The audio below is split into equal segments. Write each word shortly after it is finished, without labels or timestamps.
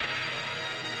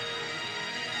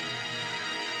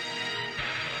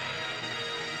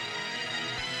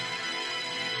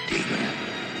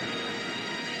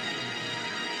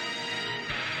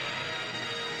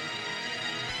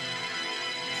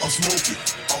smoking,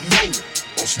 I'm rolling,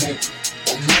 I'm smoking,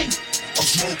 I'm rolling, I'm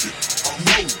smoking, I'm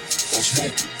rolling, I'm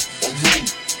smoking, I'm rolling,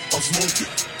 I'm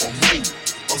smoking, I'm rolling,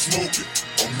 I'm smoking,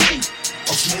 I'm rolling,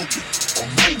 I'm smoking,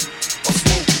 I'm rolling, I'm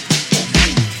smoking, I'm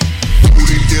rolling. Put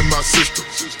it in my system,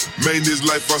 man, this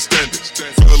life I stand it.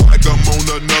 Feel like I'm on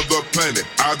another planet,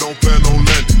 I don't plan on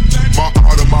landing. My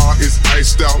Audemars is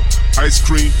iced out, ice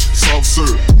cream, soft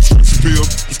serve, prescription pill,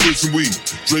 prescription weed,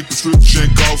 drink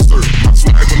prescription, cough serve. I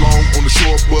swag along on the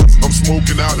short bus, I'm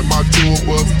smoking out in my tour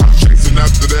bus. I'm chasing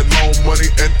after that long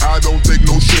money and I don't take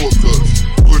no shortcuts.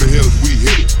 Where the hell is we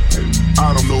headed?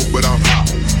 I don't know, but I'm high.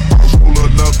 I roll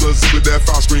another zip with that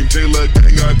foul scream, Taylor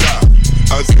gang I die.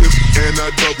 A zip and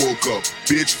a double cup,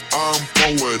 bitch, I'm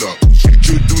pouring up.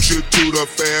 Introduce you to the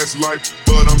fast life,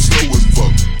 but I'm slow as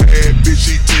fuck. Bad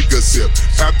bitch, she take a sip,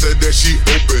 after that she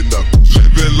open up.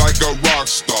 Living like a rock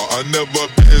star, I never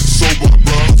been sober,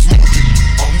 bro. I'm smoking,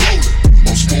 I'm rolling,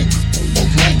 I'm smoking, I'm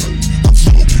rolling, I'm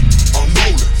smoking, I'm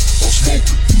rolling, I'm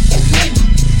smoking, I'm rolling,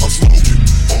 I'm smoking,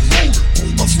 I'm rolling,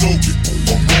 I'm smoking,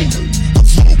 I'm rolling, I'm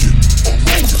smoking, I'm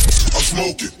rolling, I'm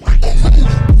smoking, I'm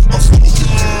rolling, I'm smoking.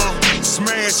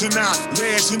 Smashing out,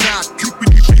 lashing out, keeping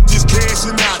these bitches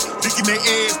cashing out, digging their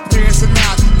ass, passing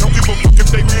out. Don't give a fuck if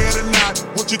they mad or not.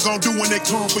 What you gon' do when they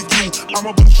come for you?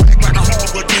 I'ma put back like a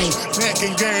Harvard dude. Back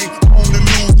and gang on the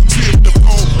news, tip the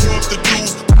phone, up the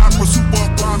dudes. I'm a super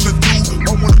baller dude.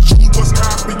 I wanna choose what's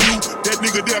stopping you. That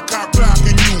nigga there cop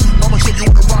blocking you. I'ma show you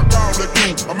what a rock baller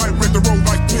do. I might break the road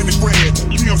like Penny Brad.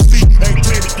 PMC ain't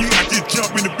playing the game. I just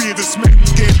jump in the bed and smack the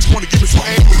gas. Wanna give me some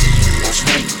ass? I'm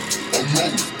smoking, I'm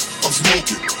rolling, I'm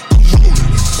smoking,